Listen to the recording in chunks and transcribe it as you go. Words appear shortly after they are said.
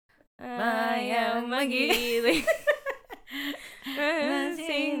I am magilig.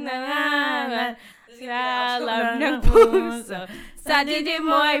 Sing na nga sa alam ng puso. Sa titi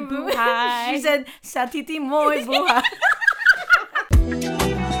mo'y buhay. She said, sa titi mo'y buhay.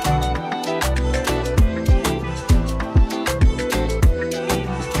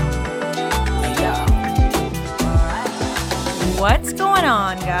 What's going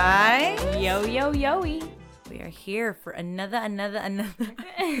on, guys? Yo, yo, yoey. We are here for another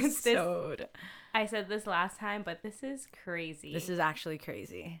episode. I said this last time, but this is crazy. This is actually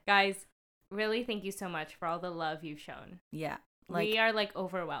crazy. Guys, really thank you so much for all the love you've shown. Yeah. We are like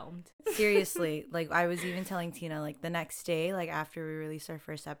overwhelmed. Seriously, like I was even telling Tina, like the next day, like after we released our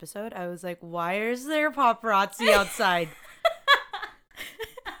first episode, I was like, why is there paparazzi outside?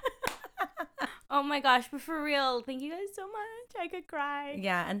 Oh my gosh, but for real, thank you guys so much. I could cry.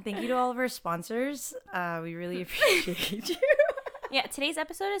 Yeah, and thank you to all of our sponsors. We really appreciate you. Yeah, today's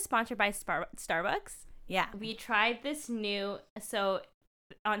episode is sponsored by Starbucks. Yeah. We tried this new, so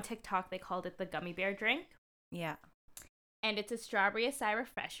on TikTok, they called it the gummy bear drink. Yeah. And it's a strawberry acai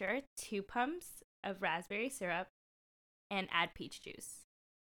refresher, 2 pumps of raspberry syrup, and add peach juice.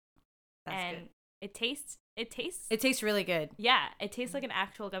 That's good. It tastes really good. Yeah, it tastes like an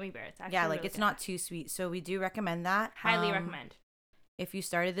actual gummy bear. It's actually like really it's good. not too sweet. So we do recommend that. Highly recommend. If you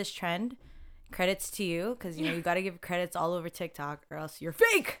started this trend, credits to you, because you got to give credits all over TikTok or else you're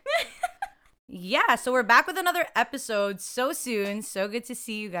fake. Yeah, so we're back with another episode so soon. So good to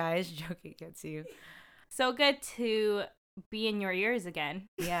see you guys. Joking, good to see you. So good to be in your ears again.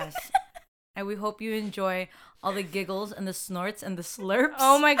 Yes. And we hope you enjoy all the giggles and the snorts and the slurps.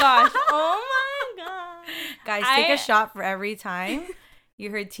 Oh my gosh. Oh my god. Guys, take a shot for every time you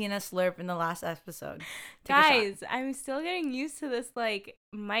heard Tina slurp in the last episode. Guys, I'm still getting used to this like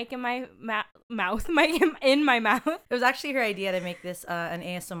mic in my mouth, mic in my mouth. It was actually her idea to make this an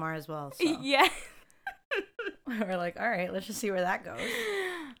ASMR as well. So. Yeah. We're like, all right, let's just see where that goes.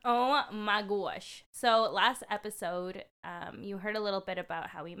 Oh my gosh. So last episode, you heard a little bit about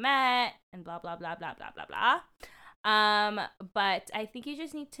how we met and blah, blah, blah, blah, blah, blah, blah. But I think you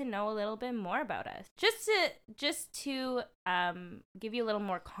just need to know a little bit more about us. Just to give you a little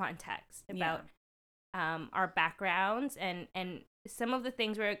more context about our backgrounds and some of the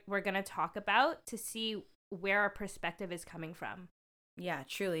things we're going to talk about to see where our perspective is coming from. Yeah,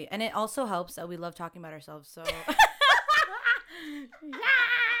 truly. And it also helps that we love talking about ourselves. So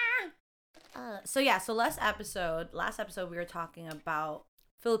so last episode we were talking about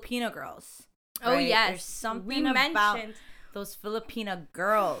Filipino girls. Oh, right? yes. There's something about those Filipino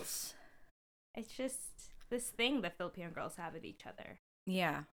girls. It's just this thing that Filipino girls have with each other.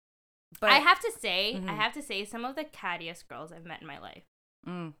 Yeah. But I have to say, some of the cattiest girls I've met in my life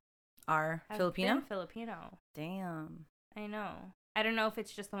are Filipino? Filipino. Damn. I know. I don't know if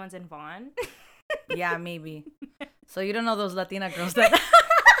it's just the ones in Vaughan. Yeah, maybe. So you don't know those Latina girls that...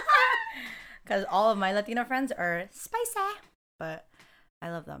 Because all of my Latina friends are spicy. But I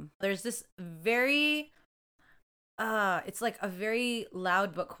love them. There's this very... it's like a very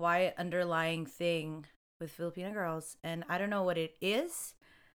loud but quiet underlying thing with Filipino girls. And I don't know what it is.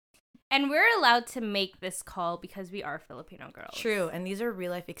 And we're allowed to make this call because we are Filipino girls. True. And these are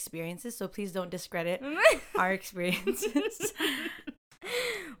real life experiences. So please don't discredit our experiences.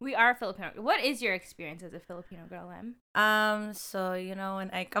 We are Filipino. What is your experience as a Filipino girl, Em? So, when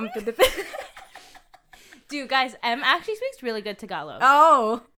I come to the... Dude, guys, Em actually speaks really good Tagalog.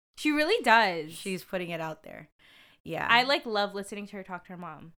 Oh! She really does. She's putting it out there. Yeah. I, love listening to her talk to her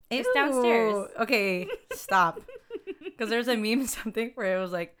mom. Ew. Just downstairs. Okay, stop. Because there's a meme something where it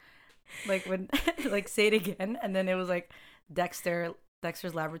was like when, like, say it again, and then it was like Dexter's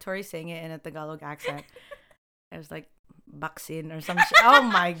Laboratory saying it in a Tagalog accent. It was like, Baksin or some shit. Oh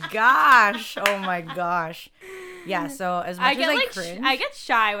my gosh. Yeah, so as much as I cringe. I get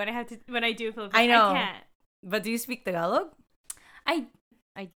shy when I do Filipino. I know. I can't. But do you speak Tagalog? I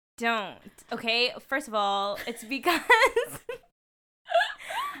don't. Okay, first of all, it's because...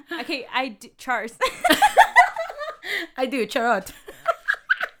 Okay, I do. Chars. I do, charot.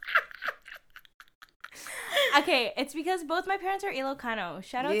 Okay, it's because both my parents are Ilocano.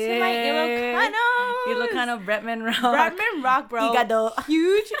 Shout out to my Ilocanos. Ilocano Bretman Rock. Bretman Rock, bro. Igado.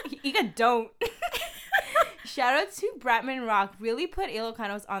 Huge. Iga don't. Shout out to Bretman Rock. Really put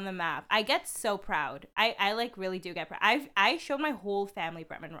Ilocanos on the map. I get so proud. I really do get proud. I showed my whole family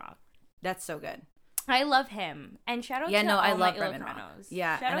Bretman Rock. That's so good. I love him. And shout out to all I love my Bretman Ilocanos. Rock.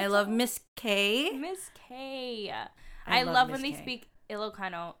 Yeah, and I love Miss K. Miss K. I love when they speak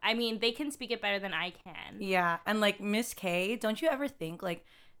Ilocano. I mean, they can speak it better than I can. Yeah, and like Miss K, don't you ever think like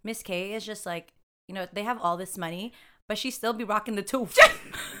Miss K is just like, they have all this money, but she still be rocking the tooth.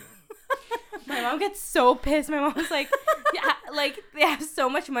 My mom gets so pissed. My mom's like, yeah, like they have so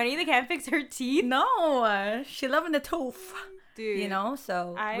much money they can't fix her teeth. No, she loving the tooth. Dude, You know,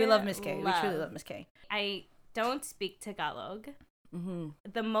 so we love Miss K. We truly love Miss K. I don't speak Tagalog. Mm-hmm.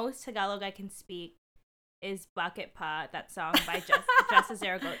 The most Tagalog I can speak is Bakit Pa, that song by Jessa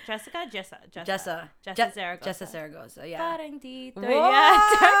Zaragoza. Jessa Zaragoza, yeah. Parang dito, Whoa!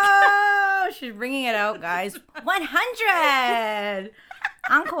 yeah. She's bringing it out, guys. 100!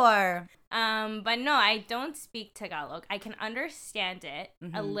 Encore. But no, I don't speak Tagalog. I can understand it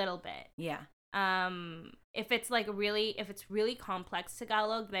a little bit. Yeah. If it's really complex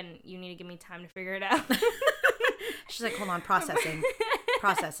Tagalog, then you need to give me time to figure it out. She's like, hold on, processing.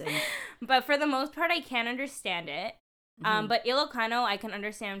 But for the most part, I can understand it. But Ilocano, I can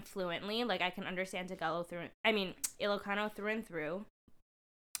understand fluently. Like, I can understand Ilocano through and through.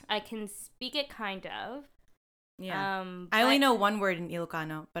 I can speak it kind of. Yeah. I only know one word in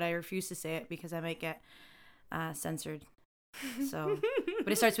Ilocano, but I refuse to say it because I might get censored. So,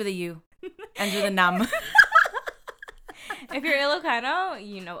 but it starts with a U, ends with a nam. If you're Ilocano,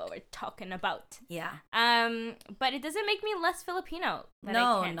 you know what we're talking about. Yeah. But it doesn't make me less Filipino.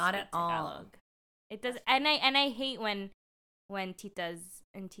 No, not at all. It does, and I hate when titas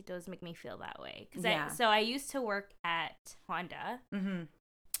and titos make me feel that way. So I used to work at Honda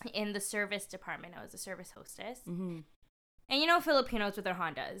in the service department. I was a service hostess, and you know Filipinos with their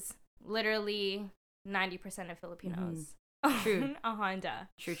Hondas. Literally 90% of Filipinos. True. A Honda.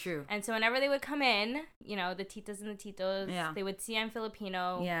 True. And so whenever they would come in, you know, the titas and the titos, they would see I'm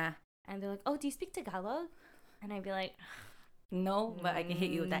Filipino. Yeah. And they're like, oh, do you speak Tagalog? And I'd be like, no, but I can hit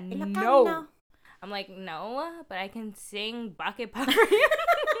you with that. No. I'm like, no, but I can sing Bakit Pa.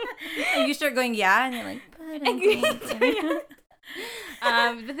 And you start going, yeah, and you're like,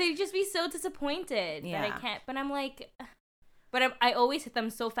 but they'd just be so disappointed that I can't. But I'm like, I always hit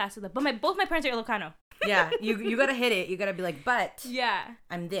them so fast with it. But both my parents are Ilocano. Yeah, you gotta hit it. You gotta be like, but yeah,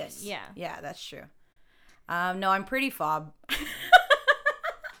 I'm this. Yeah, that's true. No, I'm pretty fob.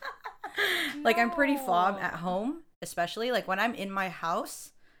 Like, I'm pretty fob at home, especially like when I'm in my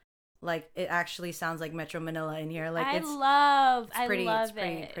house. Like, it actually sounds like Metro Manila in here. Like, I love it. Pretty Where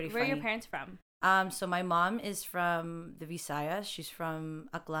funny. are your parents from? So my mom is from the Visayas. She's from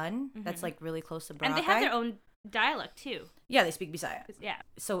Aklan. That's like really close to Boracay. And they have their own dialect too. Yeah, they speak Bisaya. Yeah.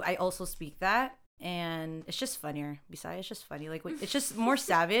 So I also speak that. And it's just funnier. Bisaya is just funny. Like, it's just more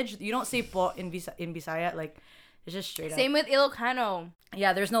savage. You don't say po in Bisaya. Like, it's just straight up. Same with Ilocano.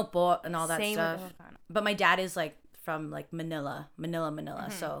 Yeah, there's no po and all that Same stuff. With Ilocano. But my dad is like from like Manila.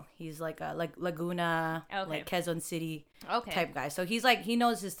 So he's like a Laguna, like Quezon City type guy. So he's like, he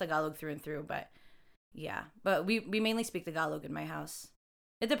knows his Tagalog through and through. But yeah, but we mainly speak Tagalog in my house.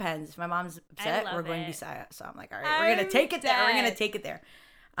 It depends. If my mom's upset, we're going Bisaya. So I'm like, all right, we're gonna take it there. We're gonna take it there.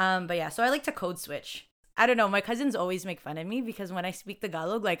 But yeah, so I like to code switch. I don't know. My cousins always make fun of me because when I speak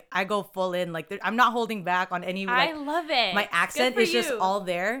Tagalog, like, I go full in. Like, I'm not holding back on any. Like, I love it. My accent is just all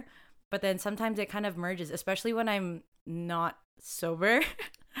there. But then sometimes it kind of merges, especially when I'm not sober.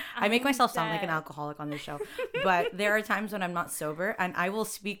 I make myself sound like an alcoholic on this show. But there are times when I'm not sober and I will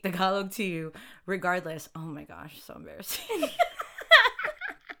speak Tagalog to you regardless. Oh my gosh, so embarrassing.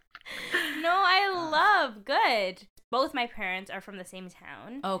 No, I love. Good. Both my parents are from the same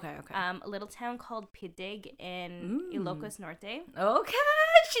town. Okay. A little town called Pidig in Ilocos Norte. Okay,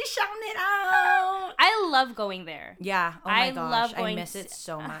 she's shouting it out. I love going there. Yeah. Oh my gosh, I miss it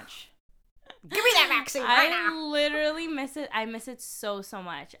so much. Give me that vaccine right now. I literally miss it. I miss it so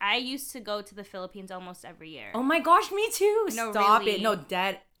much. I used to go to the Philippines almost every year. Oh my gosh, me too. No, Stop really. it. No,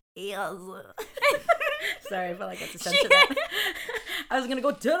 Dad is. Sorry, I felt like I had to censor that. I was gonna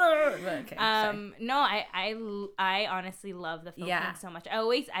go dinner. Okay. No, I honestly love the Philippines so much. I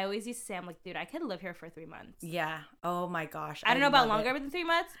always used to say, I'm like, dude, I could live here for 3 months. Yeah. Oh my gosh. I don't know about longer than 3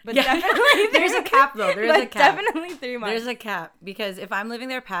 months, but definitely there's a cap though. There is a cap. Definitely 3 months. There's a cap because if I'm living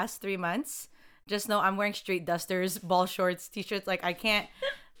there past 3 months, just know I'm wearing straight dusters, ball shorts, t-shirts. Like, I can't.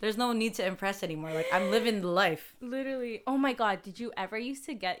 There's no need to impress anymore. Like, I'm living the life. Literally. Oh my god, did you ever used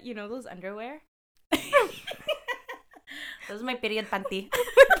to get, those underwear? Those are my period panty.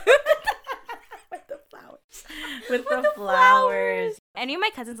 With the flowers. Any of my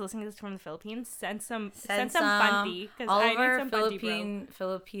cousins listening to this from the Philippines, send some panty. All of our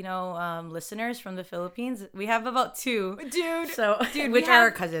Filipino listeners from the Philippines, we have about 2. Dude, which are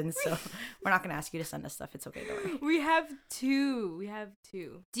our cousins. So we're not gonna ask you to send us stuff. It's okay, don't worry. We have 2.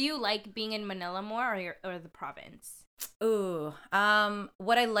 Do you like being in Manila more or the province? Ooh,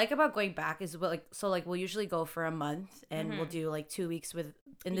 what I like about going back is we'll usually go for a month and we'll do like 2 weeks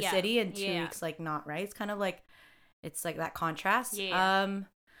in the city and 2 weeks like not, right? It's kind of like, it's like that contrast. Yeah.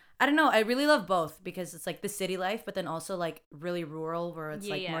 I don't know. I really love both because it's like the city life, but then also like really rural where it's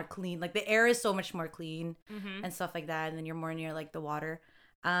like more clean. Like the air is so much more clean and stuff like that. And then you're more near like the water.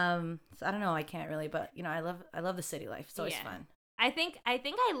 So I don't know. I can't really, but you know, I love the city life. It's always fun. I think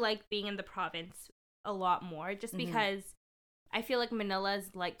I like being in the province a lot more just because I feel like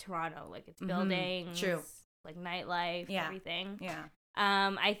Manila's like Toronto. Like it's buildings, True. like nightlife, everything. Yeah.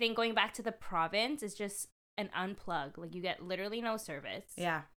 I think going back to the province is just an unplug. Like you get literally no service.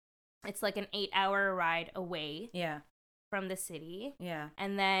 Yeah. It's like an 8-hour ride away. Yeah. From the city. Yeah.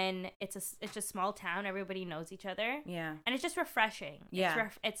 And then it's a small town. Everybody knows each other. Yeah. And it's just refreshing. Yeah.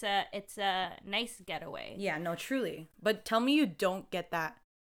 It's a nice getaway. Yeah, no, truly. But tell me you don't get that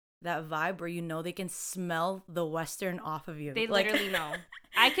vibe where you know they can smell the Western off of you. They literally know.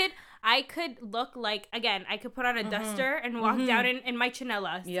 I could look like, again, I could put on a duster and walk down in my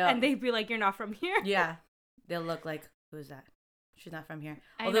chinelas. Yeah. And they'd be like, you're not from here. Yeah. They'll look like, who's that? She's not from here.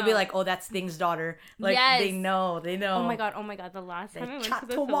 Or they'll be like, oh, that's Thing's daughter. Like, they know. Oh my god. The last time I went to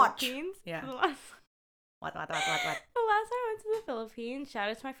the Philippines. Yeah. What? The last time I went to the Philippines, shout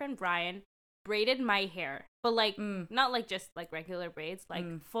out to my friend Brian, braided my hair. But like, not like just like regular braids, like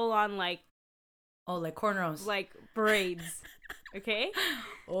full on like. Oh, like cornrows. Like braids. Okay?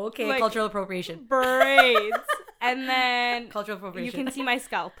 Okay, like, cultural appropriation. Braids. And then. Cultural appropriation. You can see my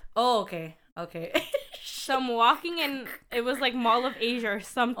scalp. Oh, okay. So I'm walking in, it was like Mall of Asia or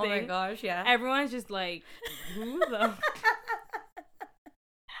something. Oh my gosh, yeah. Everyone's just like, who the?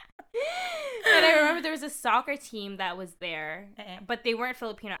 And I remember there was a soccer team that was there, but they weren't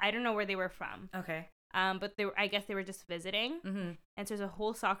Filipino. I don't know where they were from. Okay. But I guess they were just visiting. Mm-hmm. And so there's a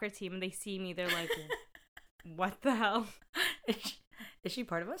whole soccer team, and they see me. They're like, what the hell? Is she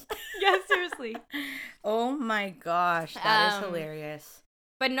part of us? Yeah, seriously. Oh my gosh, that is hilarious.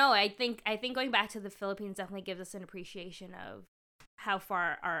 But no, I think going back to the Philippines definitely gives us an appreciation of how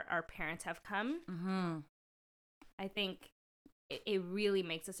far our parents have come. Mm-hmm. I think it really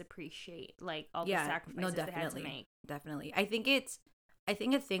makes us appreciate like all the sacrifices they had to make. Definitely. I think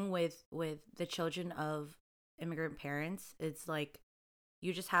a thing with the children of immigrant parents, it's like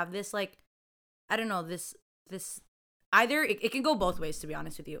you just have this like, I don't know, this either it can go both ways, to be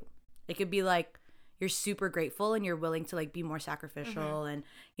honest with you. It could be like you're super grateful and you're willing to like be more sacrificial and,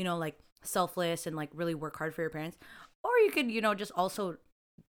 you know, like selfless and like really work hard for your parents. Or you could, you know, just also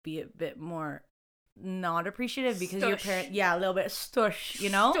be a bit more not appreciative because your parent, a little bit stush,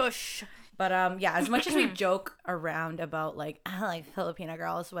 you know? Stush. But as much as we joke around about like Filipina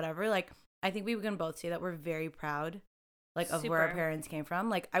girls, whatever, like I think we can both say that we're very proud like of where our parents came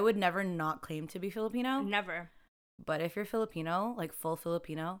from. Like I would never not claim to be Filipino. Never. But if you're Filipino, like full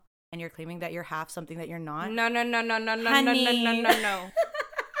Filipino, and you're claiming that you're half something that you're not. No.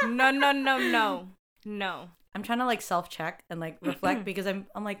 I'm trying to like self-check and like reflect because I'm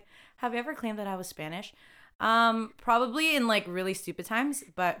like, have you ever claimed that I was Spanish? Probably in like really stupid times,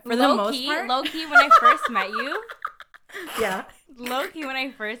 but for the most part. Low key when I first met you. Yeah. Low key when I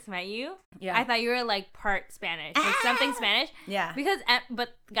first met you. Yeah. I thought you were like part Spanish, like something Spanish. Yeah. Because,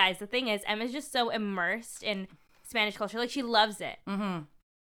 but guys, the thing is, Emma's just so immersed in Spanish culture, like she loves it. Mm-hmm.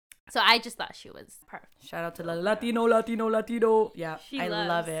 So I just thought she was perfect. Shout out to the Latino. Yeah, I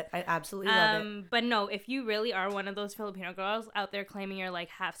love it. I absolutely love it. But no, if you really are one of those Filipino girls out there claiming you're like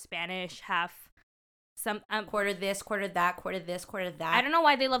half Spanish, half some quarter this, quarter that, quarter this, quarter that. I don't know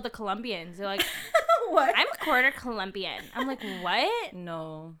why they love the Colombians. They're like, what? I'm a quarter Colombian. I'm like, what?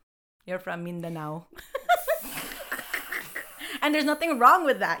 No, you're from Mindanao. And there's nothing wrong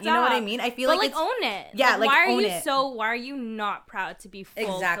with that. You know what I mean? I feel like own it. Yeah, like own it. Why are you not proud to be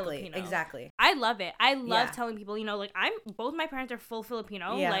full Filipino? Exactly. I love it. I love telling people, you know, like both my parents are full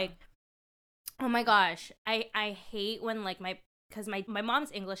Filipino. Yeah. Like, oh my gosh. I hate when like because my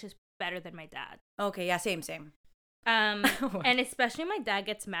mom's English is better than my dad. Okay, yeah, same. And especially my dad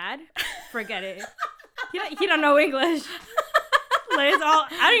gets mad. Forget it. He don't know English. Like it's all,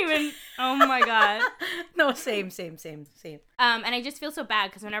 I don't even, oh my god. No, same. And I just feel so bad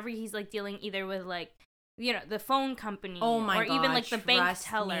because whenever he's like dealing either with like, you know, the phone company or even like the bank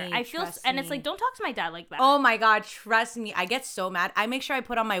teller, I feel, and it's like, don't talk to my dad like that. Oh my god, trust me. I get so mad. I make sure I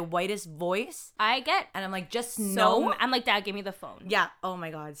put on my whitest voice. And I'm like, just no. I'm like, Dad, give me the phone. Yeah. Oh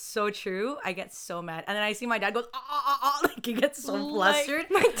my god, so true. I get so mad. And then I see my dad goes, like he gets so flustered.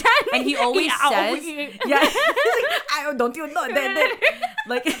 My dad. And he always says, yeah, I don't you know that.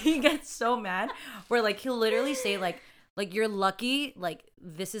 Like he gets so mad where like he'll literally say like you're lucky, like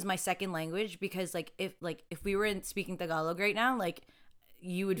this is my second language because like if we were speaking Tagalog right now, like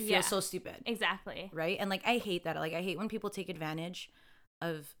you would feel so stupid. Exactly. Right? And like I hate that. Like I hate when people take advantage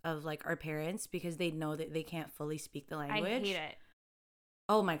of like our parents because they know that they can't fully speak the language. I hate it.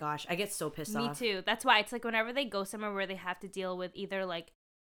 Oh my gosh, I get so pissed Me off. too. That's why it's like whenever they go somewhere where they have to deal with either like,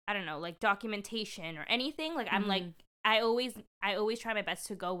 I don't know, like documentation or anything, like I'm like, I always try my best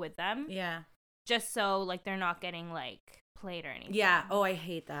to go with them. Yeah. Just so like they're not getting like played or anything. Yeah. Oh, I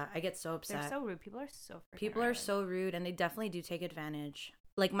hate that. I get so upset. They're so rude. People are so People are so rude, and they definitely do take advantage.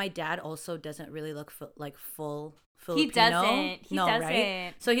 Like my dad also doesn't really look like full Filipino. He doesn't. He doesn't.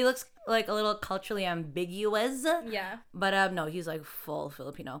 Right? So he looks like a little culturally ambiguous. Yeah. But no, he's like full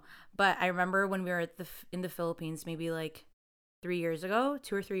Filipino. But I remember when we were in the Philippines, maybe like 2 or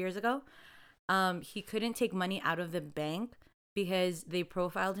 3 years ago, he couldn't take money out of the bank because they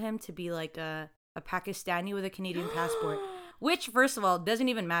profiled him to be like a Pakistani with a Canadian passport. Which, first of all, doesn't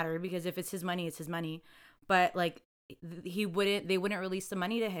even matter because if it's his money, it's his money. But like they wouldn't release the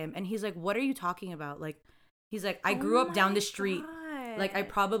money to him, and he's like, "What are you talking about?" Like, he's like, "I grew up down the street. God. Like, I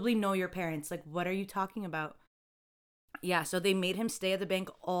probably know your parents. Like, what are you talking about?" Yeah, so they made him stay at the bank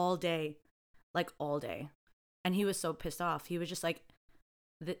all day, and he was so pissed off. He was just like,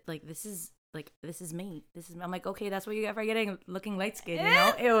 this is me. I'm like, okay, that's what you get for getting looking light skinned, you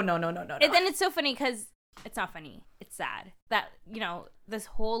know? Ew, no. And then it's so funny because it's not funny. It's sad that, you know, this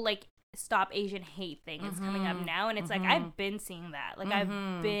whole like stop Asian hate thing is coming up now. And it's like, I've been seeing that. Like,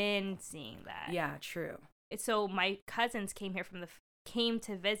 I've been seeing that. Yeah, true. So my cousins came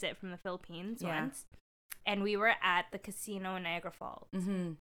to visit from the Philippines once. And we were at the casino in Niagara Falls.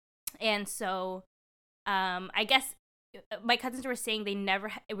 And so, I guess my cousins were saying they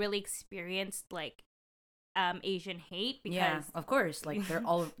never really experienced like Asian hate because of course, like they're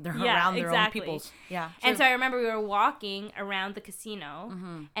Yeah, around their own exactly. peoples. Yeah. And so I remember we were walking around the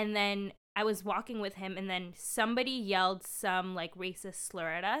casino, and then I was walking with him, and then somebody yelled some like racist slur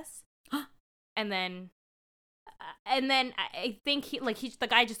at us, and then I think the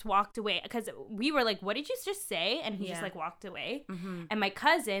guy just walked away because we were like, "What did you just say?" And he just like walked away. And my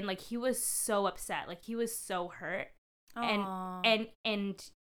cousin, like, he was so upset, like he was so hurt. Aww. And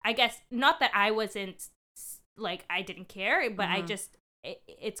I guess not that I wasn't like I didn't care, but I just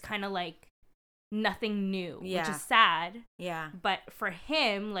it's kind of like nothing new, which is sad. Yeah. But for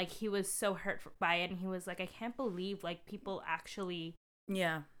him, like, he was so hurt by it, and he was like, I can't believe like people actually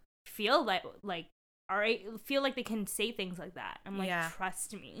feel feel like they can say things like that. I'm like,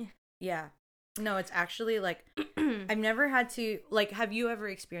 trust me. Yeah. No, it's actually like I've never had to like. Have you ever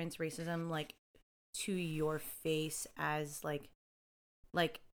experienced racism like to your face as like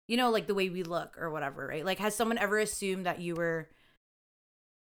you know, like the way we look or whatever, right? Like, has someone ever assumed that you were,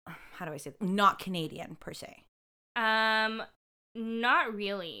 how do I say it? Not Canadian per se? Not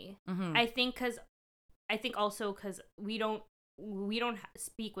really. I think also because we don't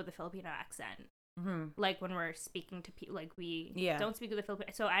speak with a Filipino accent. Like when we're speaking to people, like we don't speak with a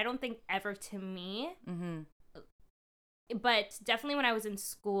Filipino. So I don't think ever to me. But definitely when I was in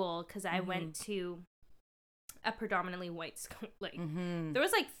school, because I went to a predominantly white school, like there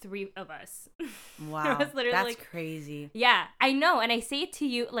was like 3 of us. Wow, was literally that's like, crazy. Yeah, I know, and I say to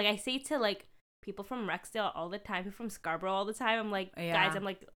you, like I say to like people from Rexdale all the time, people from Scarborough all the time. I'm like, guys, I'm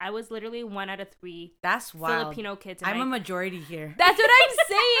like, I was literally 1 out of 3. That's wild. Filipino kids. I'm a majority here. That's what I'm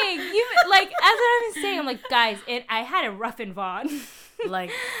saying. Like, that's what I'm saying. I'm like, guys, I had it rough in Vaughan.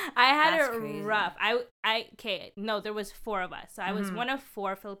 Like, I had it crazy. rough. There was 4 of us. So I was 1 of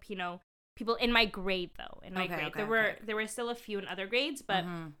 4 Filipino people in my grade, though. In my grade, there were still a few in other grades, but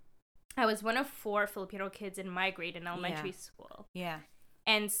I was 1 of 4 Filipino kids in my grade in elementary school. Yeah.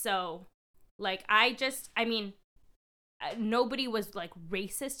 And so, like, nobody was like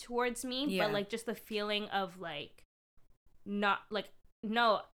racist towards me, but like just the feeling of like, not like,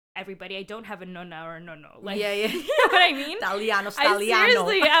 no, everybody, I don't have a nonna or a no. Like, you know what I mean? Italiano. Seriously,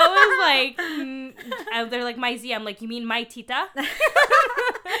 I was like, they're like, my Z. I'm like, you mean my tita?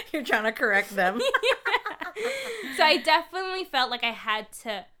 You're trying to correct them. So I definitely felt like I had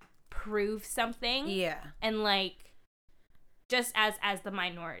to prove something. Yeah. And like, just as the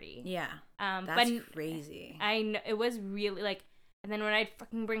minority. Yeah. That's crazy. I know, it was really like, and then when I'd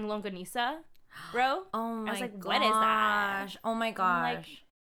fucking bring longanisa, bro. Oh my gosh. I was like, what is that? Oh my gosh. Like,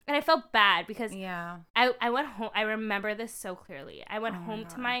 and I felt bad because I went home. I remember this so clearly. I went home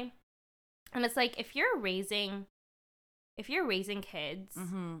to my, and it's like, if you're raising kids,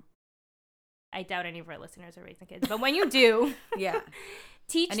 I doubt any of our listeners are raising kids, but when you do,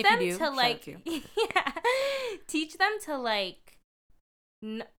 teach them to like, teach them to like,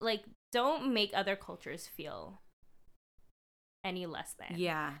 like, don't make other cultures feel any less than.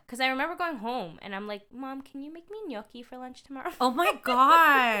 Yeah. Because I remember going home and I'm like, Mom, can you make me gnocchi for lunch tomorrow? Oh my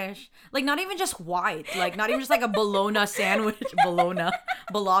gosh. Like, not even just white. Like, not even just like a bologna sandwich.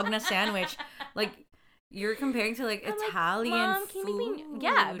 Bologna sandwich. Like, You're comparing to like I'm like, Italian Mom, food. can you make me?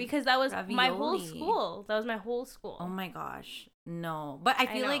 Yeah, because that was my whole Ravioli. school. That was my whole school. Oh my gosh. No. But I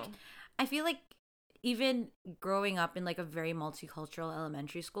feel like even growing up in like a very multicultural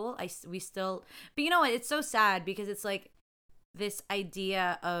elementary school, we still, but you know what? It's so sad because it's like this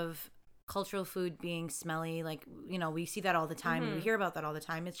idea of cultural food being smelly. Like, you know, we see that all the time. And we hear about that all the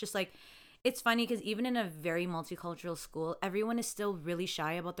time. It's just like, it's funny because even in a very multicultural school, everyone is still really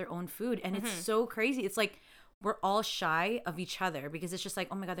shy about their own food. And it's so crazy. It's like, we're all shy of each other because it's just like,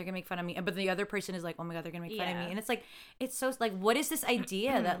 oh my God, they're gonna make fun of me. But the other person is like, oh my God, they're gonna make fun of me. And it's like, it's so like, what is this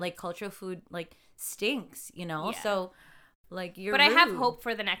idea that like cultural food like stinks, you know? Yeah. So like you're But rude. I have hope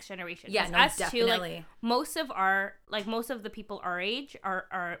for the next generation. Yeah, no, us definitely. too, like most of the people our age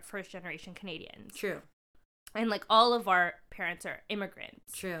are first generation Canadians. True. And like all of our parents are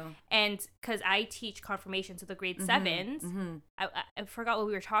immigrants. True. And because I teach confirmation to the grade 7s, I forgot what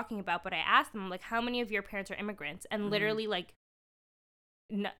we were talking about, but I asked them like, how many of your parents are immigrants? And literally like,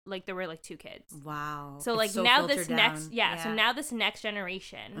 like there were like 2 kids. Wow. So It's like so now this filtered next, down. so now this next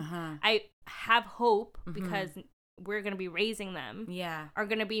generation, I have hope because we're gonna be raising them. Yeah. Are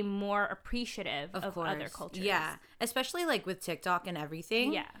gonna be more appreciative of course. other cultures. Yeah. Especially like with TikTok and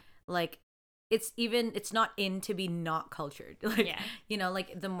everything. Yeah. Like it's not in to be not cultured. Like, you know,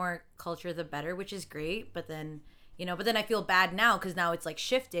 like the more culture, the better, which is great. But then, you know, I feel bad now because now it's like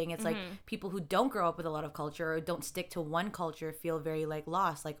shifting. It's like people who don't grow up with a lot of culture or don't stick to one culture feel very like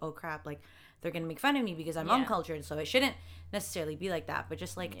lost. Like, oh crap, like they're going to make fun of me because I'm uncultured. So it shouldn't necessarily be like that, but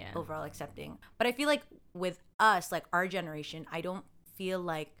just like overall accepting. But I feel like with us, like our generation, I don't feel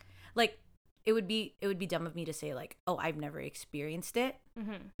like it would be dumb of me to say like, oh, I've never experienced it,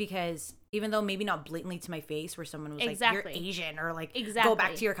 because even though maybe not blatantly to my face where someone was like, you're Asian or like go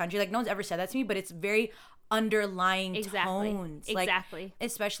back to your country, like no one's ever said that to me, but it's very underlying tones, like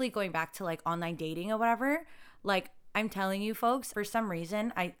especially going back to like online dating or whatever. Like I'm telling you folks, for some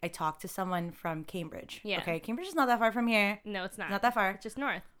reason I talked to someone from Cambridge. Okay, Cambridge is not that far from here. No, it's not. Not that far. It's just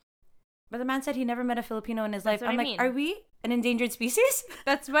north. But the man said he never met a Filipino in his life. I'm like, are we an endangered species?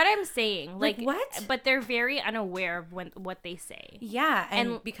 That's what I'm saying. Like what? But they're very unaware of what they say. Yeah,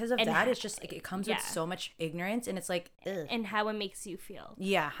 and because of that, it's just like it comes with yeah. so much ignorance, and it's like, ugh. And how it makes you feel.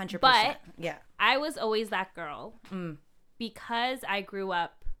 Yeah, 100%. But yeah, I was always that girl because I grew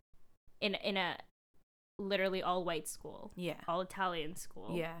up in a literally all white school. Yeah, all Italian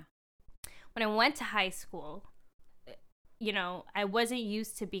school. Yeah. When I went to high school, you know, I wasn't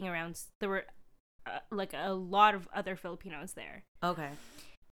used to being around. There were like a lot of other Filipinos there. Okay.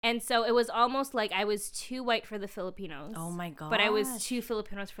 And so it was almost like I was too white for the Filipinos. Oh my gosh. But I was too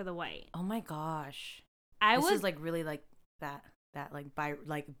Filipinos for the white. Oh my gosh. This is like really like that like by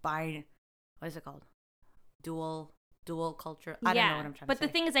what is it called? Dual culture. I don't know what I'm trying to say. But the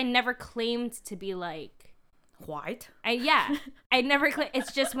thing is, I never claimed to be like white. I never claimed.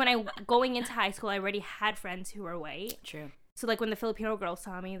 It's just when going into high school, I already had friends who were white. True. So like when the Filipino girls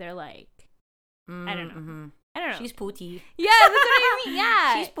saw me, they're like, I don't know. Mm-hmm. I don't know. She's pooty. Yeah, that's what I mean.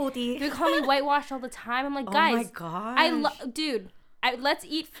 Yeah. She's pooty. They call me whitewashed all the time. I'm like, guys. Oh my gosh. Dude, let's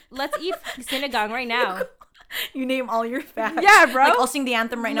eat sinigang right now. You name all your facts. Yeah, bro. Like, I'll sing the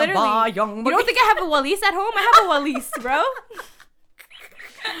anthem right Literally. now. You don't think I have a walis at home? I have a walis, bro.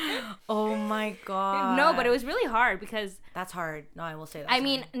 Oh my god. No, but it was really hard because that's hard. No, I will say that. I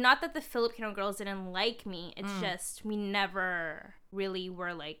mean, not that the Filipino girls didn't like me. It's just we never really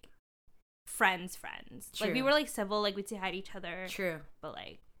were like friends. True. Like we were like civil, like we'd say hi to each other. True. But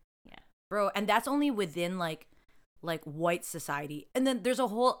like, yeah. Bro, and that's only within like white society. And then there's a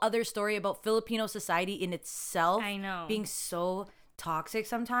whole other story about Filipino society in itself. I know. Being so toxic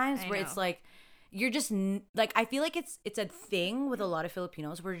sometimes, where it's like you're just like, I feel like it's a thing with a lot of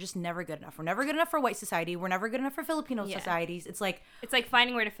Filipinos. We're just never good enough. We're never good enough for white society. We're never good enough for Filipino societies. It's like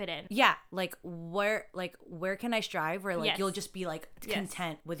finding where to fit in. Yeah, like where can I strive? Where like you'll just be like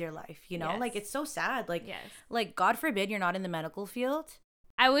content with your life, you know? Like it's so sad. Like like God forbid you're not in the medical field.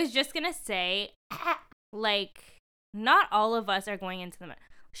 I was just gonna say, like, not all of us are going into the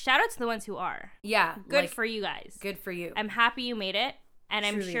shout out to the ones who are. Yeah, good for you guys. Good for you. I'm happy you made it. And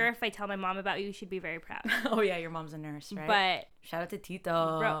Truly. I'm sure if I tell my mom about you, she'd be very proud. Oh, yeah, your mom's a nurse, right? But shout out to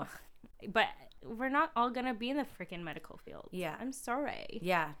Tito. Bro, but we're not all going to be in the freaking medical field. Yeah. I'm sorry.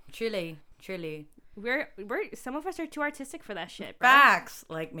 Yeah, truly. We're some of us are too artistic for that shit, bro. Facts.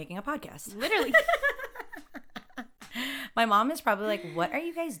 Like making a podcast. Literally. My mom is probably like, what are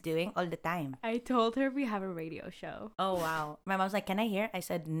you guys doing all the time? I told her we have a radio show. Oh, wow. My mom's like, can I hear? I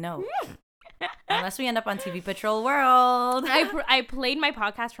said, no. Unless we end up on TV Patrol World. I played my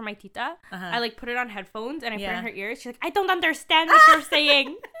podcast for my tita. I like put it on headphones and I put it in her ears. She's like, I don't understand what you're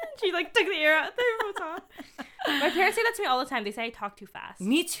saying. She like took the earphones off. My parents say that to me all the time. They say I talk too fast.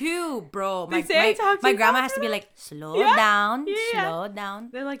 Me too, bro. They say I talk my too grandma fast has to be for like, slow Yeah. down, Yeah. slow down.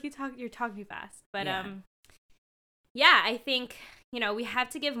 They're like, you're talking too fast. But Yeah. yeah, I think, we have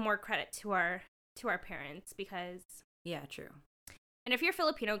to give more credit to our parents because, Yeah, true. and if you're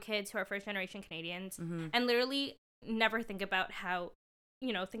Filipino kids who are first generation Canadians Mm-hmm. and literally never think about how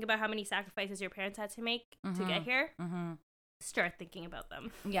many sacrifices your parents had to make to get here, Mm-hmm. start thinking about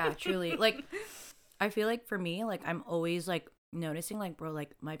them. Yeah, truly. Like, I feel like for me, like, I'm always like noticing, like, bro,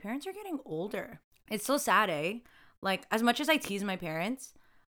 like, my parents are getting older. It's so sad, eh? Like, as much as I tease my parents,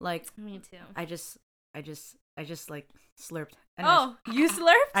 like, Me too. I just like slurped. Oh, you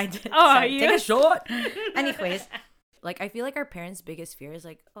slurped? I did. Oh, Sorry, you take a shot. Anyways, like, I feel like our parents' biggest fear is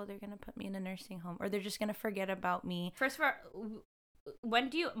like, oh, they're gonna put me in a nursing home, or they're just gonna forget about me. First of all,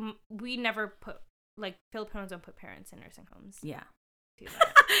 we never put, like, Filipinos don't put parents in nursing homes. Yeah. Do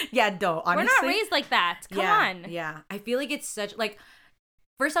that. Yeah, no, honestly. We're not raised like that. Come on. Yeah. I feel like it's such, like,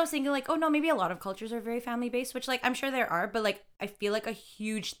 first I was thinking, like, oh, no, maybe a lot of cultures are very family-based, which, like, I'm sure there are, but, like, I feel like a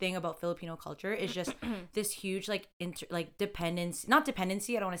huge thing about Filipino culture is just this huge, like, dependence, not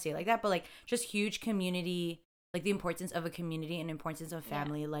dependency, I don't want to say it like that, but, like, just huge community, like, the importance of a community and importance of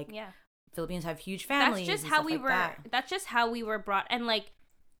family. Like, Yeah. Filipinos have huge families. That's just and how stuff we like were. that. That's just how we were brought, and like,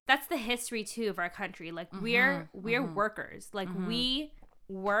 that's the history too of our country. Like, we're workers. Like, we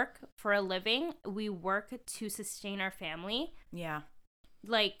work for a living. We work to sustain our family. Yeah.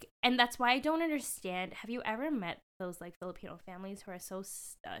 Like, and that's why I don't understand. Have you ever met those like Filipino families who are so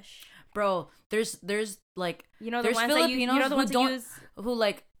stush? Bro, there's like, The there's ones Filipinos that the ones who that don't, use. who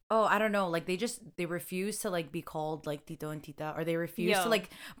like, oh, I don't know, like they refuse to like be called like tito and tita, or they refuse Yo. to like,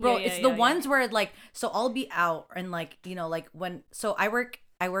 bro, Yeah, it's yeah, the yeah, ones where like, so I'll be out and like, like when, so I work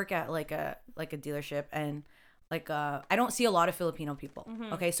at like a dealership, and like I don't see a lot of Filipino people.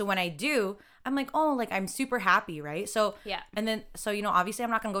 Okay, so when I do, I'm like, oh, like I'm super happy, right? So Yeah. and then so obviously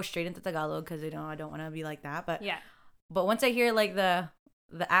I'm not gonna go straight into Tagalog because I don't want to be like that, but Yeah. but once I hear like the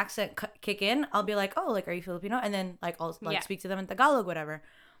accent kick in, I'll be like, oh, like, are you Filipino? And then like I'll like Yeah. speak to them in Tagalog, whatever.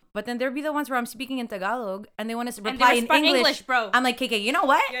 But then there'll be the ones where I'm speaking in Tagalog and they want to And they reply in respond English. bro. I'm like, KK, you know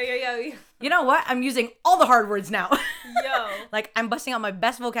what? Yo. You know what? I'm using all the hard words now. Yo. Like, I'm busting out my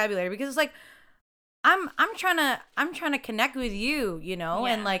best vocabulary because it's like, I'm trying to connect with you, Yeah.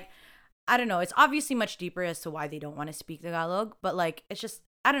 and like, I don't know. It's obviously much deeper as to why they don't want to speak Tagalog, but like, it's just,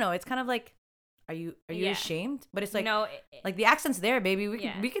 I don't know. It's kind of like, are you Yeah. ashamed? But it's like, No. like the accent's there, baby.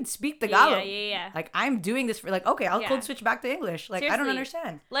 Yeah. We can speak Tagalog. Yeah. Like, I'm doing this for like, okay, I'll Yeah. code switch back to English. Like, I don't Seriously.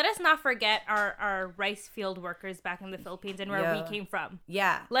 understand. Let us not forget our rice field workers back in the Philippines and where Yeah. we came from.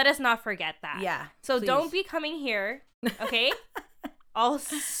 Yeah. Let us not forget that. Yeah. So please. don't be coming here, okay? All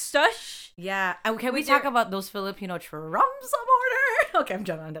stush. Yeah. And can we With talk your- about those Filipino trums of order? Okay, I'm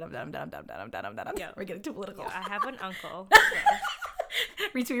done. I'm done. Yo. We're getting too political. Yo, I have an uncle.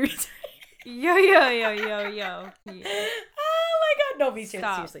 Retweet. Yo. Yeah. Oh my god. No, be serious.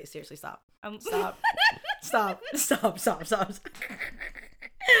 Stop. Seriously, stop. Stop. Stop.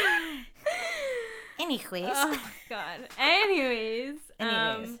 Anyways. Oh God. Anyways.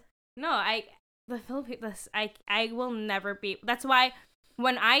 Anyways. No, the Philippines. I will never be. That's why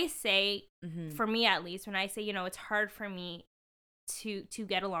when I say, Mhm. for me at least, when I say, it's hard for me to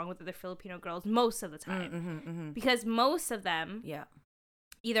get along with other Filipino girls most of the time, Mhm. because most of them Yeah.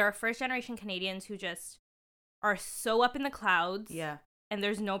 either are first generation Canadians who just are so up in the clouds, Yeah. and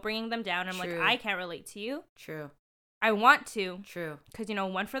there's no bringing them down. I'm like, True. I can't relate to you. True. I want to, True. because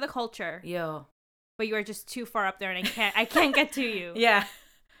one for the culture, Yo. but you are just too far up there, and I can't get to you. Yeah.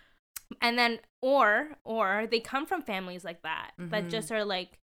 And then or they come from families like that that Mhm. just are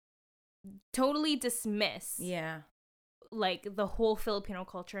like totally dismiss Yeah. like the whole Filipino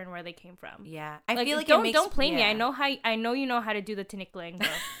culture and where they came from. Yeah. I feel like don't it makes, don't blame me. yeah. I know you know how to do the tinikling. Bro.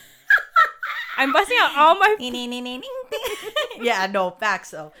 I'm busting out all my Yeah, no,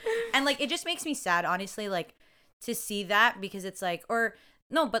 facts though. And like, it just makes me sad, honestly, like, to see that, because it's like, or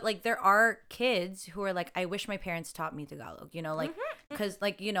no, but like, there are kids who are like, I wish my parents taught me Tagalog, like, because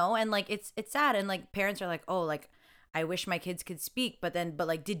like, and like, it's sad, and like, parents are like, oh, like, I wish my kids could speak, but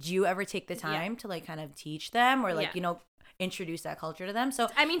like, did you ever take the time to like kind of teach them, or like, Yeah. introduce that culture to them? So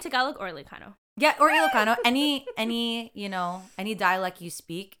I mean Tagalog or Ilocano. yeah, or Ilocano, any any dialect you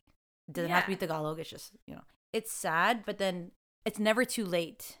speak, doesn't have to be Yeah. Tagalog. It's just, it's sad, but then it's never too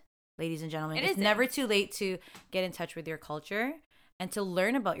late, ladies and gentlemen. It It's isn't. never too late to get in touch with your culture and to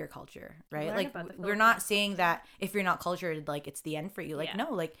learn about your culture, right? Learn like, about the we're not Philippines. saying that if you're not cultured, like, it's the end for you. Like, Yeah.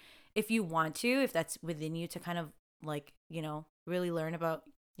 no, like, if you want to, if that's within you to kind of like, really learn about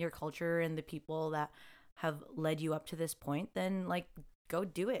your culture and the people that have led you up to this point, then like, go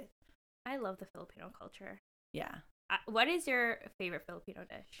do it. I love the Filipino culture. Yeah. What is your favorite Filipino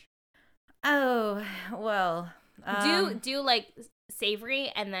dish? Oh, well. Do like savory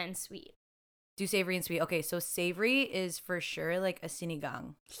and then sweet. Do savory and sweet. Okay, so savory is for sure like a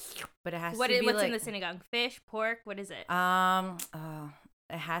sinigang, but it has to be what's like in the sinigang? Fish, pork. What is it?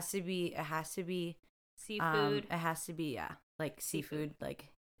 it has to be Seafood. it has to be like seafood, like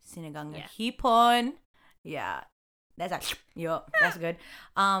sinigang Yeah. hipon. Yeah, that's that's good.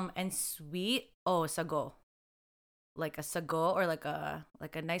 And sweet. Oh, sago. Like a sago or like a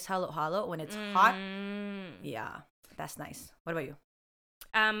nice halo when it's hot. Yeah, that's nice. What about you?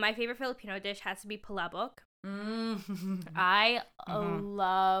 My favorite Filipino dish has to be palabok. Mm. I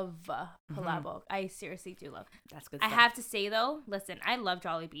love palabok. I seriously do love. That's good I stuff. have to say though, listen, I love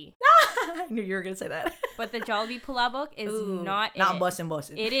Jollibee, I knew you were gonna say that. but the Jollibee palabok is not it.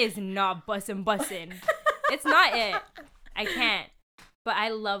 bussin'. It is not bussin'. It's not it. I can't. But I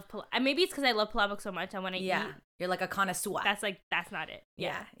love maybe it's because I love palabok so much. And when I eat, you're like a connoisseur. that's not it.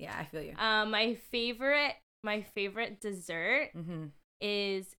 Yeah, I feel you. My favorite dessert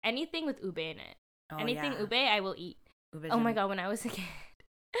is anything with ube in it. Oh, Anything yeah. ube, I will eat. Ube's Oh my in- god, when I was a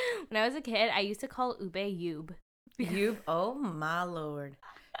kid, I used to call ube yub. Yub. Oh my lord.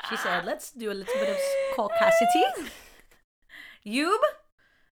 She said, "Let's do a little bit of caucasity." Yub,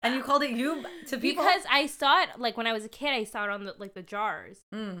 and you called it yub to people Because I saw it like when I was a kid, I saw it on the jars,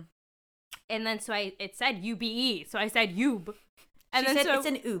 Mm. and then it said ube, so I said yub. And She then said it's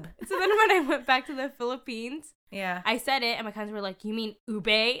an ube. So then when I went back to the Philippines, Yeah. I said it, and my cousins were like, "You mean ube?"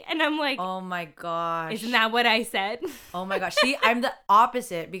 And I'm like, Oh my gosh. "Isn't that what I said?" Oh my gosh. See, I'm the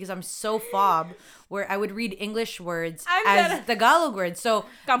opposite because I'm so fob where I would read English words as Tagalog words. So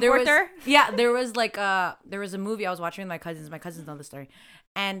there was a movie I was watching with my cousins. My cousins know the story.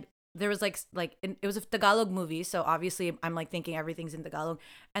 And there was it was a Tagalog movie. So obviously I'm like thinking everything's in Tagalog.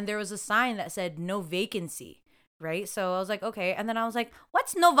 And there was a sign that said no vacancy. Right? So I was like, okay. And then I was like,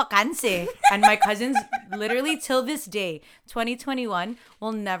 what's no vacancy? And my cousins literally till this day, 2021,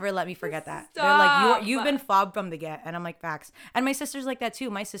 will never let me forget that. They're like, you've been fobbed from the get. And I'm like, facts. And my sister's like that too.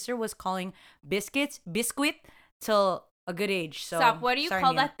 My sister was calling biscuit till a good age. So Stop. What do you sorry,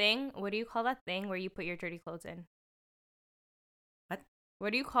 call Mia. that thing? What do you call that thing where you put your dirty clothes in? What? What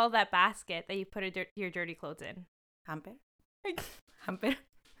do you call that basket that you put your dirty clothes in? Hamper? Hamper?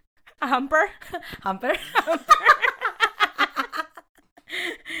 A humper? Hamper?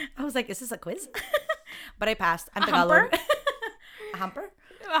 I was like, is this a quiz? But I passed. I'm A Tagalog. humper? A hamper?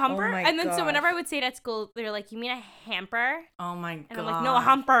 A humper? Oh my and then so gosh. whenever I would say it at school, they're like, "You mean a hamper?" Oh my god. And I'm like, "No, a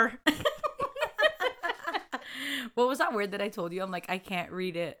humper." What was that word that I told you? I'm like, I can't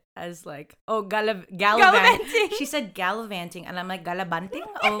read it as like, oh, Gallivanting. She said gallivanting, and I'm like, gallivanting?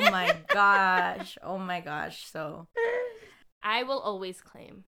 Oh my gosh. Oh my gosh. So, I will always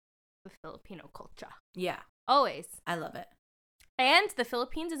claim the Filipino culture. yeah, Always. I love it. And the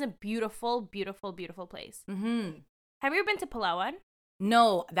Philippines is a beautiful, beautiful, beautiful place. Mm-hmm. Have you ever been to Palawan?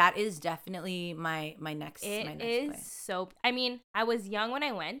 No, that is definitely my next. It my next is place. so. I mean, I was young when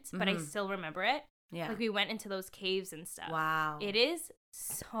I went, but I Mhm. still remember it. Yeah. Like we went into those caves and stuff. Wow. It is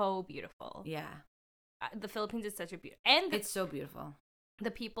so beautiful. Yeah. The Philippines is such a beautiful, and It's so beautiful. the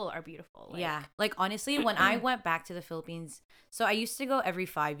people are beautiful. Like, Yeah. Like honestly, when I went back to the Philippines, so I used to go every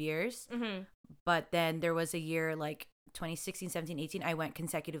 5 years, Mm-hmm. but then there was a year like 2016, 17, 18, I went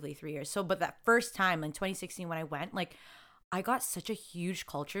consecutively 3 years. So, but that first time in 2016 when I went, like I got such a huge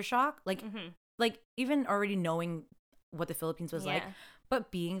culture shock. Like, Mm-hmm. like even already knowing what the Philippines was like, Yeah. but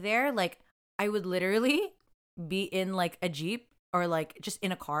being there, like I would literally be in like a Jeep or like just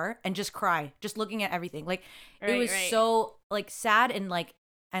in a car and just cry, just looking at everything. Like it Right, was right. so like sad and like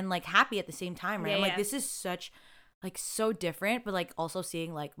happy at the same time, right? Yeah, I'm like, yeah. this is such like so different, but like also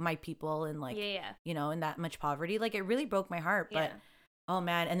seeing like my people and like yeah. you know, in that much poverty, like it really broke my heart. But Yeah. oh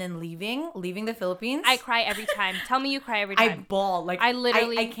man, and then leaving the Philippines, I cry every time. Tell me you cry every I time. bawl. Like I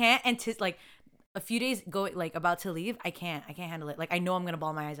literally- I can't like a few days like about to leave, I can't handle it. Like I know I'm gonna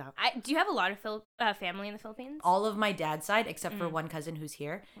bawl my eyes out. Do you have a lot of family in the Philippines? All of my dad's side, except Mm. for one cousin who's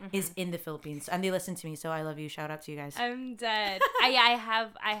here, Mm-hmm. is in the Philippines, and they listen to me. So I love you. Shout out to you guys. I'm dead.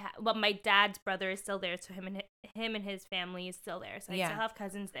 Well, my dad's brother is still there, so him and his family is still there. So I Yeah. still have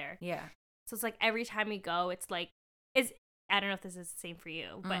cousins there. Yeah. So it's like every time we go, it's like I don't know if this is the same for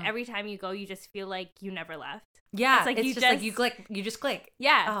you, but every time you go, you just feel like you never left. Yeah. It's like it's you just like just- you just click.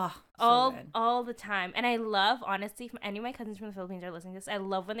 Yeah. Oh, so good. all the time. And I love, honestly, if any of my cousins from the Philippines are listening to this, I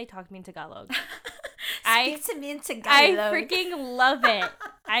love when they talk to me in Tagalog. Speak to me in Tagalog. I freaking love it.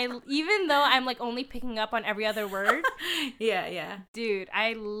 Even though I'm like only picking up on every other word. Yeah. Dude,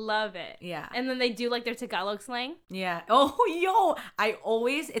 I love it. Yeah. And then they do like their Tagalog slang. Yeah. Oh, yo.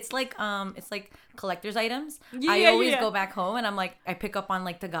 It's like collector's items. I always go back home and I'm like, I pick up on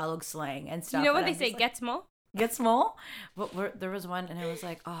like Tagalog slang and stuff. You know what they I'm say? like, Gets mo? Gets mo? But there was one and it was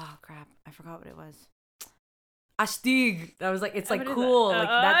like, oh crap, I forgot what it was. Astig. That was like, it's like cool. Like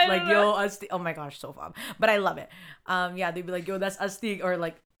that, like yo, astig. Oh my gosh, so fun. But I love it. Yeah, they'd be like, yo, that's astig, or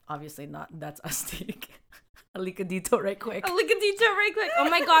like, obviously not. That's astig. Alicadito, right quick. Alicadito, right quick. Oh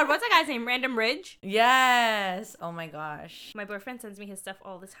my god, what's that guy's name? Random Ridge. Yes. Oh my gosh. My boyfriend sends me his stuff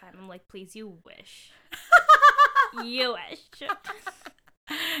all the time. I'm like, please, you wish. You wish.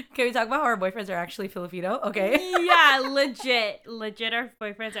 Can we talk about how our boyfriends are actually Filipino? Okay. Yeah, legit. Our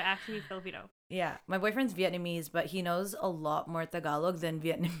boyfriends are actually Filipino. Yeah, my boyfriend's Vietnamese, but he knows a lot more Tagalog than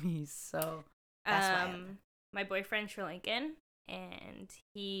Vietnamese, so that's why. My boyfriend's Sri Lankan, and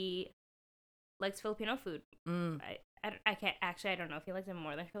he likes Filipino food. I can't actually. I don't know if he likes it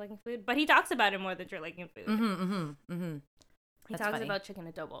more than Sri Lankan food, but he talks about it more than Sri Lankan food. He talks about chicken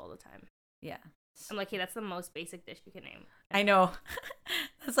adobo all the time. Yeah. I'm like, hey, that's the most basic dish you can name. I know.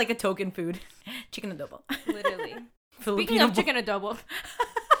 That's like a token food. Chicken adobo. Literally. Filipino Speaking of chicken adobo.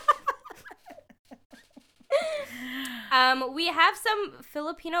 We have some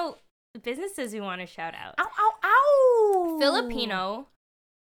Filipino businesses we want to shout out. Ow, ow, ow! Filipino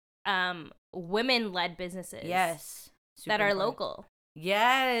women-led businesses. Yes. That are local.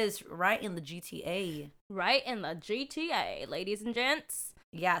 Yes, right in the GTA. Right in the GTA, ladies and gents.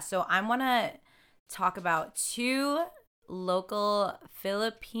 Yeah, so I want to talk about 2 local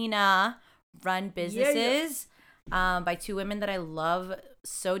Filipina run businesses by 2 women that I love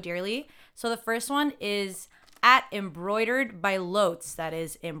so dearly. So the first one is at Embroidered by Lotes. That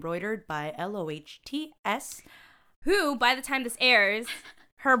is embroidered by LOHTS. Who, by the time this airs,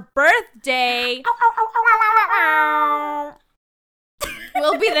 her birthday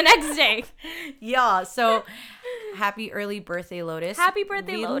will be the next day. Yeah, so happy early birthday, Lotus. Happy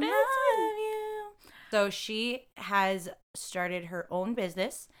birthday, we Lotus. Love you. So she has started her own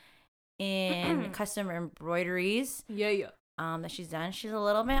business in custom embroideries. Yeah. That she's done. She's a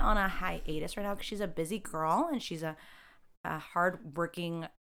little bit on a hiatus right now because she's a busy girl and she's a hard-working,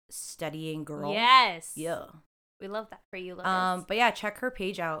 studying girl. Yes. Yeah. We love that for you, Lotus. But yeah, check her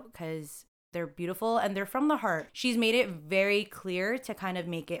page out because they're beautiful and they're from the heart. She's made it very clear to kind of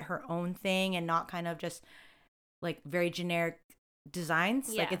make it her own thing and not kind of just like very generic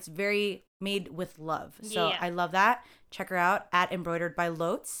designs. Yeah. Like it's very made with love. So Yeah. I love that. Check her out at Embroidered by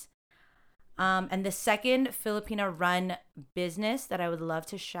Lotes. And the second Filipina run business that I would love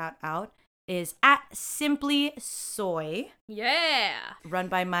to shout out is at Simply Soy. Yeah. Run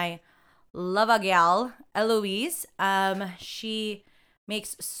by my lava gal, Eloise. She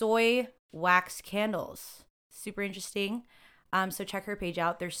makes soy wax candles. Super interesting. So check her page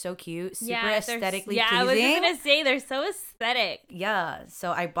out. They're so cute. Super aesthetically pleasing. I was just going to say, they're so aesthetic. Yeah.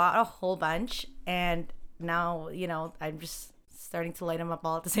 So I bought a whole bunch and now, I'm just starting to light them up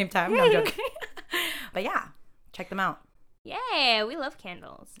all at the same time. No, I'm joking. But yeah, check them out. Yeah, we love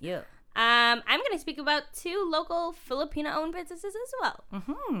candles. Yeah. I'm going to speak about 2 local Filipino-owned businesses as well.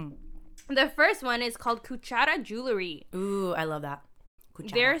 Mm-hmm. The first one is called Cuchara Jewelry. Ooh, I love that.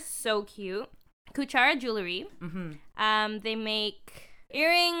 Cuchara. They're so cute. Cuchara Jewelry. Mm-hmm. They make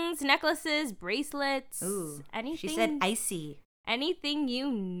earrings, necklaces, bracelets. Ooh, anything. She said icy. Anything you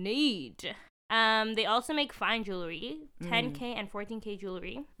need. They also make fine jewelry, 10K and 14K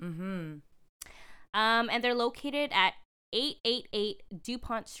jewelry. Mm-hmm. And they're located at 888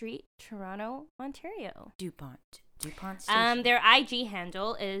 DuPont Street, Toronto, Ontario. DuPont Station. Their IG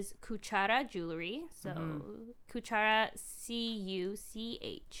handle is Cuchara Jewelry. So Cuchara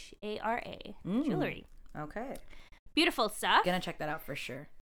CUCHARA Jewelry. Okay. Beautiful stuff. Gonna check that out for sure.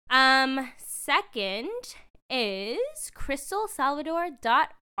 Second is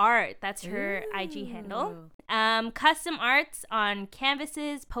crystalsalvador.art. That's her IG handle. Custom arts on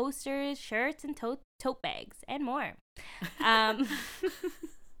canvases, posters, shirts, and tote bags, and more.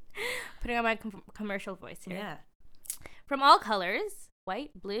 Putting on my commercial voice here. Yeah. From all colors,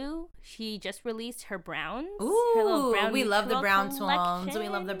 white, blue. She just released her browns. Ooh, her little brown we love the brown collection. tones. We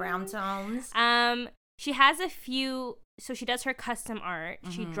love the brown tones. She has a few. So she does her custom art.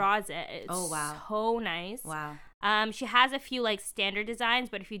 She draws it. It's so nice. Wow. She has a few like standard designs,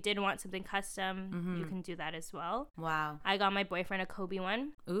 but if you did want something custom, you can do that as well. Wow. I got my boyfriend a Kobe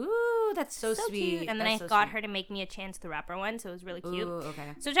one. Ooh, that's so sweet. Cute. And then I got her to make me a Chance the Rapper one, so it was really cute. Ooh,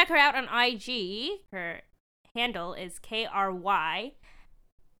 okay. So check her out on IG. Her handle is KRY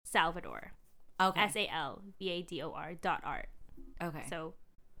Salvador. Okay. SALVADOR.art. Okay. So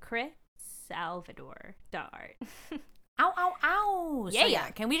chrissalvador.art. Ow, ow, ow. Yeah, So yeah.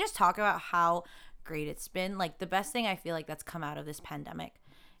 can we just talk about how great it's been? Like, the best thing I feel like that's come out of this pandemic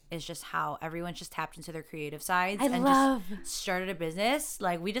is just how everyone's just tapped into their creative sides just started a business.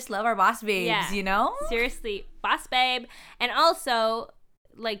 Like, we just love our boss babes, Yeah. you know? Seriously, boss babe. And also,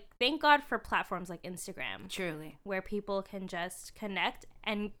 like, thank God for platforms like Instagram. Truly. Where people can just connect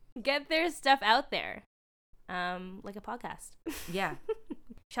and get their stuff out there. Like a podcast. Yeah.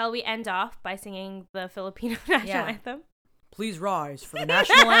 Shall we end off by singing the Filipino national anthem? Please rise for the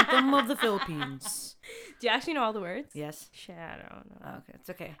national anthem of the Philippines. Do you actually know all the words? Yes. Shit, I don't know. Okay, it's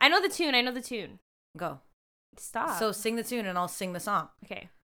okay. I know the tune. Go. Stop. So sing the tune and I'll sing the song. Okay.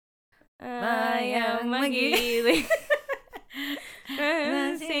 Bayang magiling.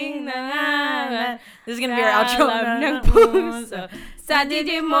 Sing na. This is gonna be our outro. Alam ng puso, sa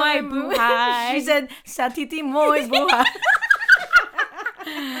titi mo'y buhay. She said, sa titi mo'y buhay.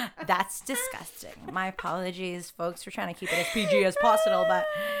 That's disgusting. My apologies, folks. We're trying to keep it as PG as possible, but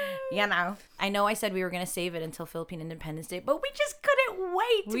you know. I know I said we were going to save it until Philippine Independence Day, but we just couldn't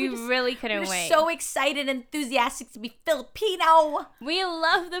wait. We really couldn't wait. We're so excited and enthusiastic to be Filipino. We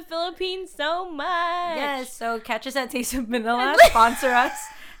love the Philippines so much. Yes, so catch us at Taste of Manila, sponsor us,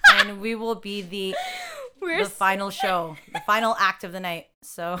 and we will be the final show, the final act of the night.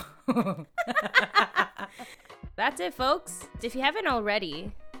 So that's it, folks. If you haven't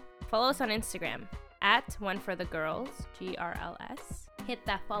already, follow us on Instagram at OneForTheGirls, GRLS. Hit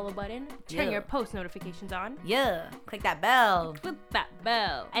that follow button. Turn your post notifications on. Yeah. Click that bell. Click that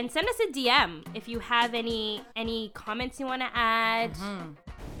bell. And send us a DM if you have any comments you want to add,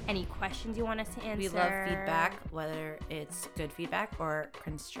 any questions you want us to answer. We love feedback, whether it's good feedback or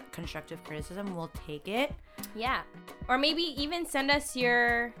constructive criticism. We'll take it. Yeah. Or maybe even send us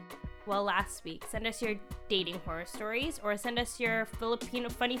your... Well, last week, send us your dating horror stories or send us your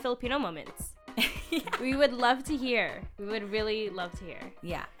funny Filipino moments. Yeah. We would love to hear. We would really love to hear.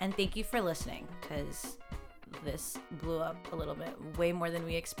 Yeah, and thank you for listening because this blew up a little bit, way more than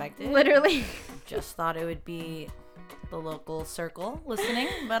we expected. Literally. Just thought it would be the local circle listening,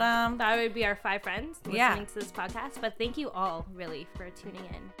 but thought it would be our 5 friends listening to this podcast. But thank you all, really, for tuning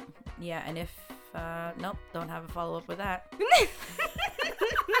in. Yeah, and if nope, don't have a follow-up with that.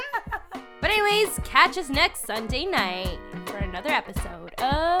 But anyways, catch us next Sunday night for another episode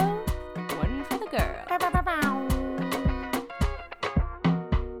of